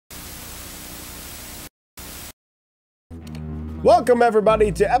Welcome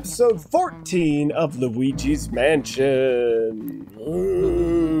everybody to episode 14 of Luigi's Mansion.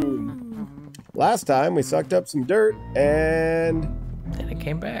 Ooh. Last time we sucked up some dirt and it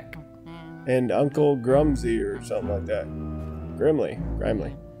came back. And Uncle Grumsy or something like that. Grimly.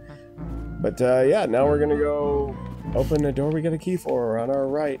 But yeah, now we're gonna go open the door we got a key for on our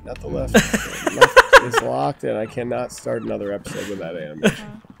right, not the left. The left is locked and I cannot start another episode with that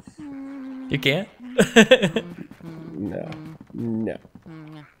animation. You can't? No.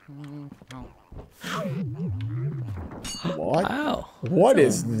 What? Wow. What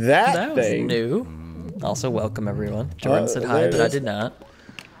is that thing? That was new. Also, welcome everyone. Jermz said hi, but I did not.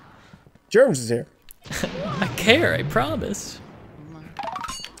 Jermz is here. I care, I promise.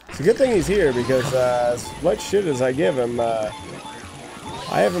 It's a good thing he's here because as much shit as I give him, I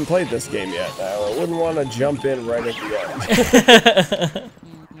haven't played this game yet. I wouldn't want to jump in right at the end.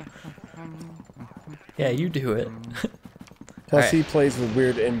 Yeah, you do it. Plus, he plays with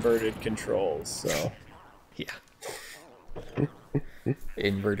weird inverted controls, so. Yeah.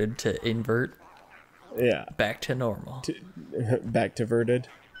 Inverted to invert. Yeah. Back to normal. Back to verted.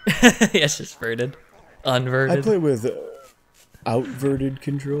 Yes, just verted. Unverted. I play with outverted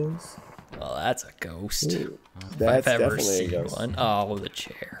controls. Well, that's a ghost. Ooh, that's if I've ever definitely seen a ghost. one. Oh, the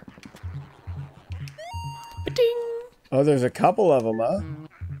chair. Ba-ding! Oh, there's a couple of them, huh?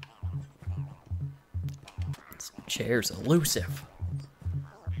 This chair's elusive.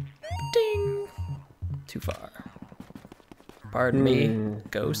 Ding! Too far. Pardon me,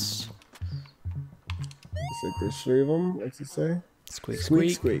 ghosts. Looks like there's 3 of them. What's it say? Squeak,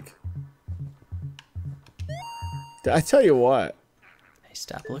 Squeak, squeak. squeak. I tell you what. Hey,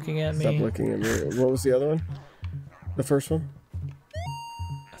 stop looking at me. Stop looking at me. What was the other one? The first one?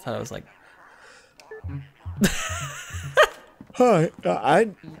 I thought it was like... Hi.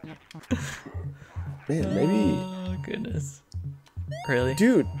 Man, maybe... Oh, goodness. Really?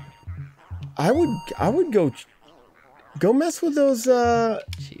 Dude, I would go mess with those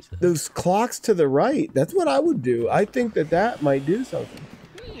those clocks to the right. That's what I would do. I think that might do something.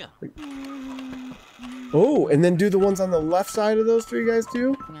 Like, oh, and then do the ones on the left side of those 3 guys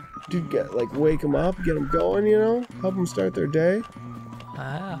too. Dude, like wake them up, get them going, you know, help them start their day.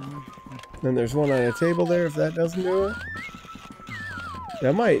 Wow. Then there's one on a table there. If that doesn't do it,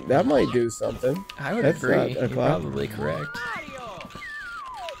 that might do something. I would agree. You're probably correct.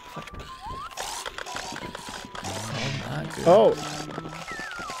 Oh,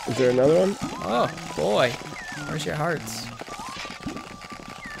 is there another one? Oh boy, where's your hearts?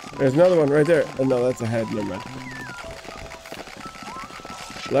 There's another one right there. Oh no, that's a head. Never mind.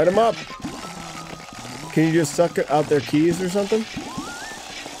 Light them up. Can you just suck out their keys or something?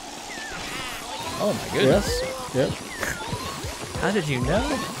 Oh my goodness. Yep. How did you know?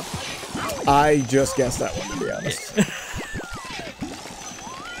 I just guessed that one, to be honest.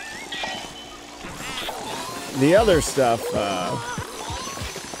 The other stuff,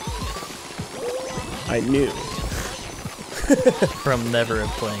 I knew. From never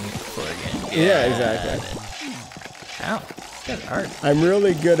playing it before again. Yeah, exactly. Ow, that's hard. I'm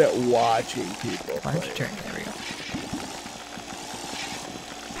really good at watching people. Why don't you turn? There we go.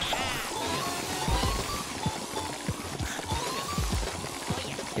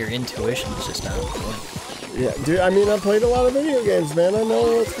 Your intuition's just not good. Yeah, dude, I mean, I played a lot of video games, man. I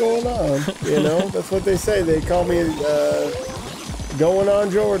know what's going on. You know, that's what they say. They call me, going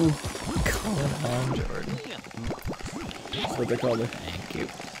on Jordan. Going on Jordan. That's what they call me. Thank you.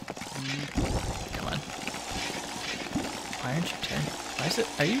 Come on. Why aren't you turning? Why is it?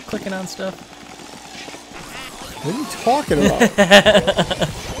 Are you clicking on stuff? What are you talking about?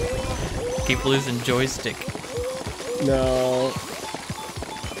 Keep losing joystick. No.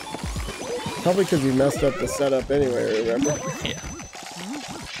 Probably because you messed up the setup anyway, remember? Yeah.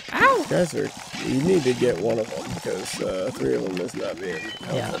 Ow! Guys you need to get one of them because 3 of them is not being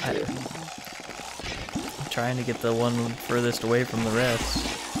helpful. Yeah, I'm trying to get the one furthest away from the rest.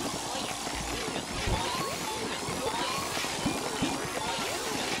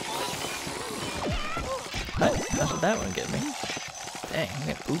 What? How did that one get me? Dang, I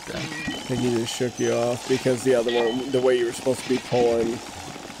got pooped on. I think he just shook you off because the other one, the way you were supposed to be pulling,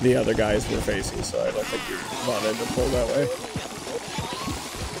 the other guys were facing, so I don't think you wanted to pull that way.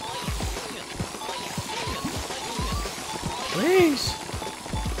 Please!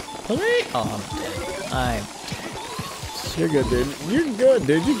 Please! Oh, I'm dead. You're good, dude. You're good,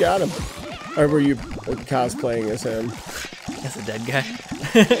 dude. You got him. Or were you cosplaying as him? That's a dead guy.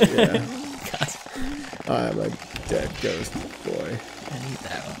 Yeah. I'm a dead ghost boy. I need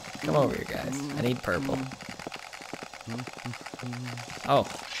that one. Come over here, guys. I need purple. Oh,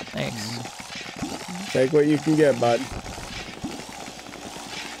 thanks. Take what you can get, bud.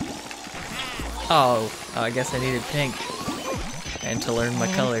 Oh, I guess I needed pink. And to learn my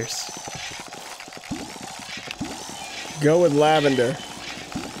colors. Go with lavender.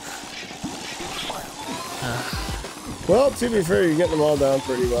 Well, to be fair, you're getting them all down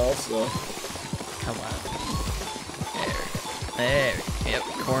pretty well, so. Come on. There. Yep,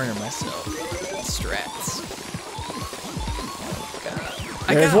 corner myself. Strats. Oh,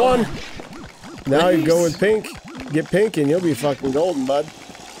 God. There's one. Now you go with pink. Get pink and you'll be fucking golden, bud.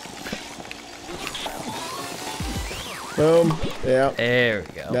 Boom. Yeah. There we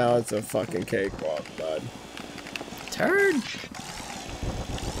go. Now it's a fucking cakewalk, bud. Turn.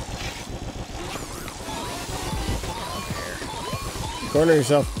 Corner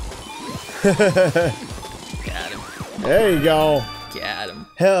yourself. Got him. There you go. Got him.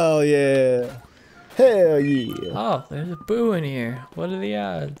 Hell yeah. Hell yeah. Oh, there's a boo in here. What are the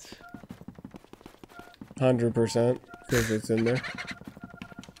odds? 100% because it's in there.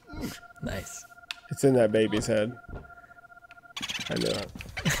 Nice. It's in that baby's head. I knew it.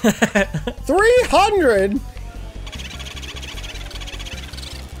 300?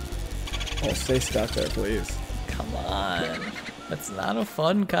 Oh, stay stuck there, please. Come on. That's not a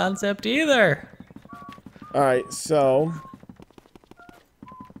fun concept either. Alright, so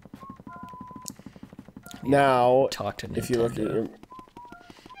now Talk to Nintendo. if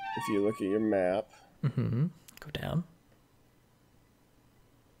you look at your map. Mm-hmm. Go down.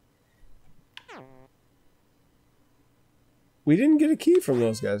 We didn't get a key from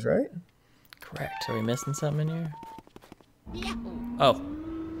those guys, right? Correct. Are we missing something in here? Oh.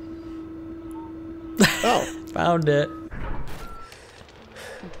 Oh. Found it.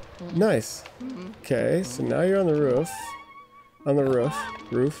 Nice. Okay, so now you're on the roof. On the roof.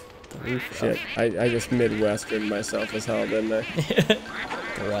 Roof. The roof. Shit. I just Midwestern myself as hell, didn't I?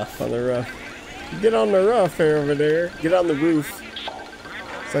 The roof. On the roof. Get on the roof here over there. Get on the roof.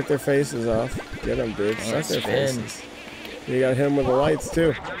 Suck their faces off. Get them, dude. Suck their faces. You gotta hit them with the lights,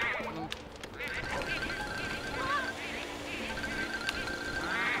 too.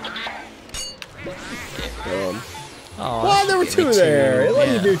 Oh, well, there were two there. It let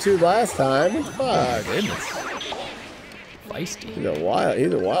you do two last time. What the fuck? Oh, goodness. Feisty. He's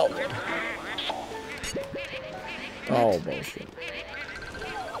a wild one. Oh, bullshit.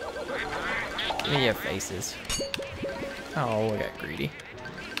 Give me your faces. Oh, I got greedy.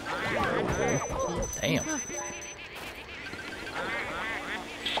 Damn.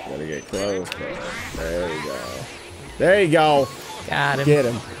 Gotta get close, bro. There you go. There you go. Got him. Get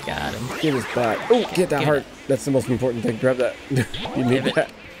him. Got him. Get his butt. Oh, get that heart. That's the most important thing. Grab that. You need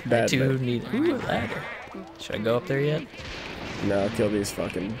that. Bad. I do need a ladder. Should I go up there yet? No, kill these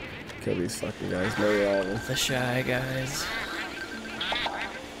fucking guys. Murder all of them. The shy guys.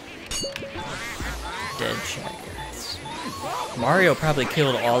 Dead shy guys. Mario probably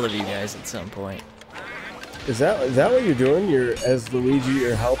killed all of you guys at some point. Is that what you're doing? You're as Luigi.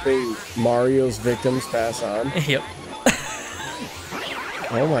 You're helping Mario's victims pass on. Yep.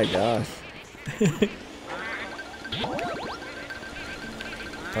 Oh my gosh.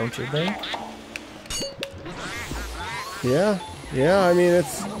 Don't you think? Yeah. I mean,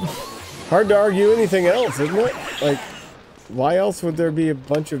 it's hard to argue anything else, isn't it? Like, why else would there be a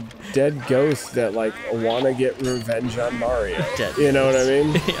bunch of dead ghosts that like want to get revenge on Mario? Dead you know what I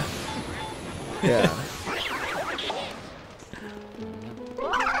mean? Yeah. Yeah.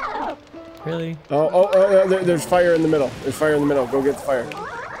 Really? Oh, there's fire in the middle. There's fire in the middle. Go get the fire.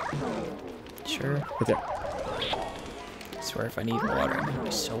 Sure. Right there. I swear if I need water, I'm gonna be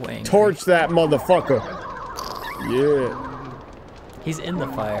so angry. Torch that motherfucker. Yeah. He's in the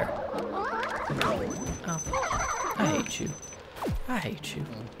fire. Oh. I hate you. I hate you.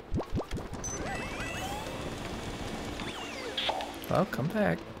 Well, come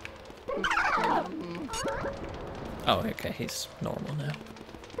back. Oh, okay, he's normal now.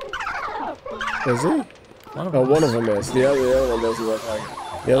 Is he? One of them is. The other one doesn't look like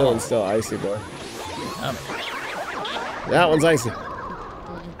it. The other one's still icy, boy. That one's icy.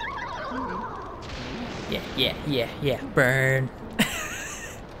 Yeah. Burn.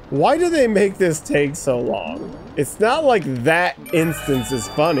 Why do they make this take so long? It's not like that instance is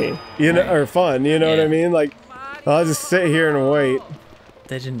funny, you know, or fun. You know what I mean? Like, I'll just sit here and wait.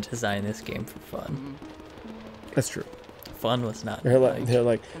 They didn't design this game for fun. That's true. Fun was not. They're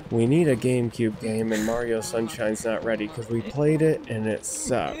like, we need a GameCube game, and Mario Sunshine's not ready because we played it and it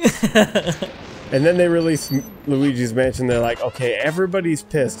sucks. And then they released Luigi's Mansion. They're like, okay, everybody's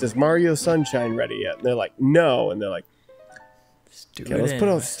pissed. Is Mario Sunshine ready yet? And they're like, no. And they're like, okay, let's put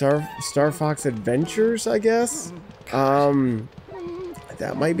out Star Fox Adventures, I guess.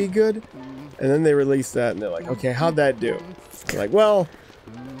 That might be good. And then they released that, and they're like, okay, how'd that do? They're like, well,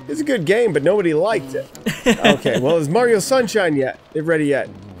 It's a good game, but nobody liked it. Okay, well, is Mario Sunshine ready yet?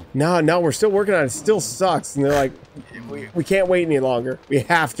 No, we're still working on it. It still sucks. And they're like, we can't wait any longer. We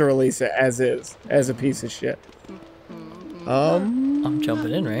have to release it as is, as a piece of shit. I'm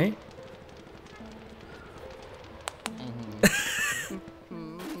jumping in, right?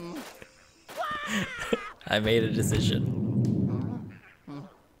 I made a decision.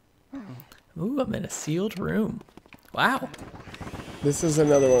 Ooh, I'm in a sealed room. Wow. This is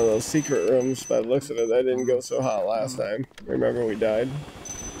another one of those secret rooms. By the looks of it, that didn't go so hot last time. Remember we died?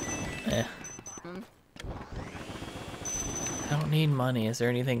 Eh. I don't need money. Is there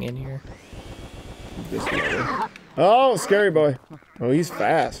anything in here? Oh, scary boy. Oh, he's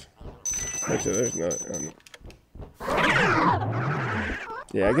fast. Actually, there's no...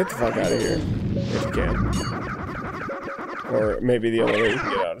 Yeah, get the fuck out of here. If you can. Or maybe the only way you can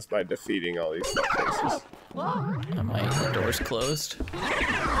get out is by defeating all these faces. The door's closed.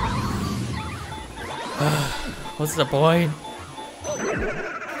 What's the point?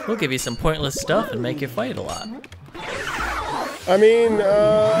 We'll give you some pointless stuff and make you fight a lot. I mean,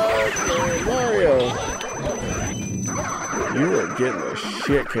 Mario. You are getting the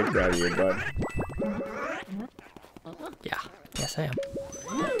shit kicked out of you, bud. Yeah, yes I am.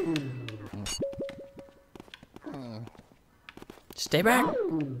 Stay back.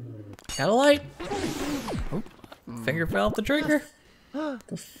 Got a light. Oh, finger fell off the trigger. Oh,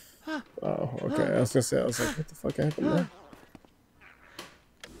 okay. I was gonna say, I was like, what the fuck happened there?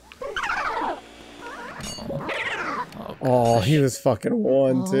 Oh, he was fucking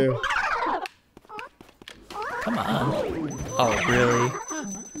one too. Come on. Oh, really?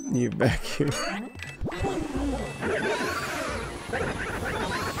 You vacuum.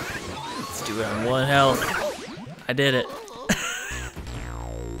 Let's do it on 1 health. I did it.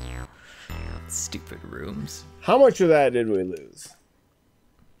 Stupid rooms. How much of that did we lose?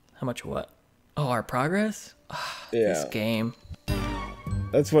 How much what? Oh, our progress? Yeah. This game.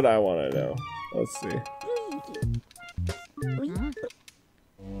 That's what I want to know. Let's see.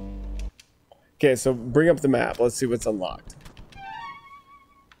 Okay, so bring up the map. Let's see what's unlocked.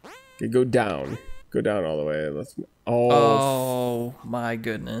 Okay, go down. Go down all the way. Let's. Oh my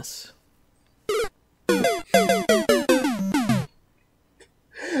goodness.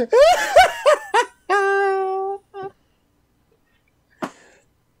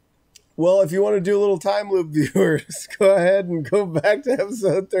 Well, if you want to do a little time loop, viewers, go ahead and go back to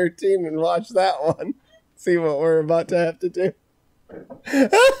episode 13 and watch that one. See what we're about to have to do.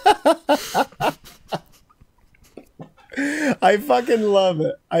 I fucking love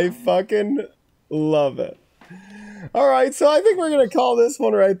it. I fucking love it. All right, so I think we're going to call this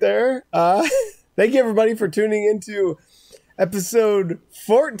one right there. Thank you, everybody, for tuning into episode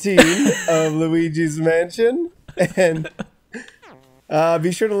 14 of Luigi's Mansion. And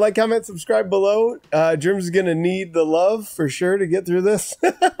be sure to like, comment, subscribe below. Jermz is going to need the love for sure to get through this.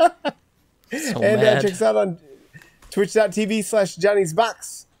 And check us out on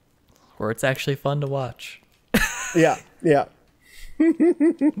twitch.tv/Johnny'sBox. Where it's actually fun to watch. Yeah.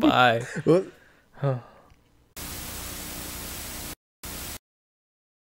 Bye.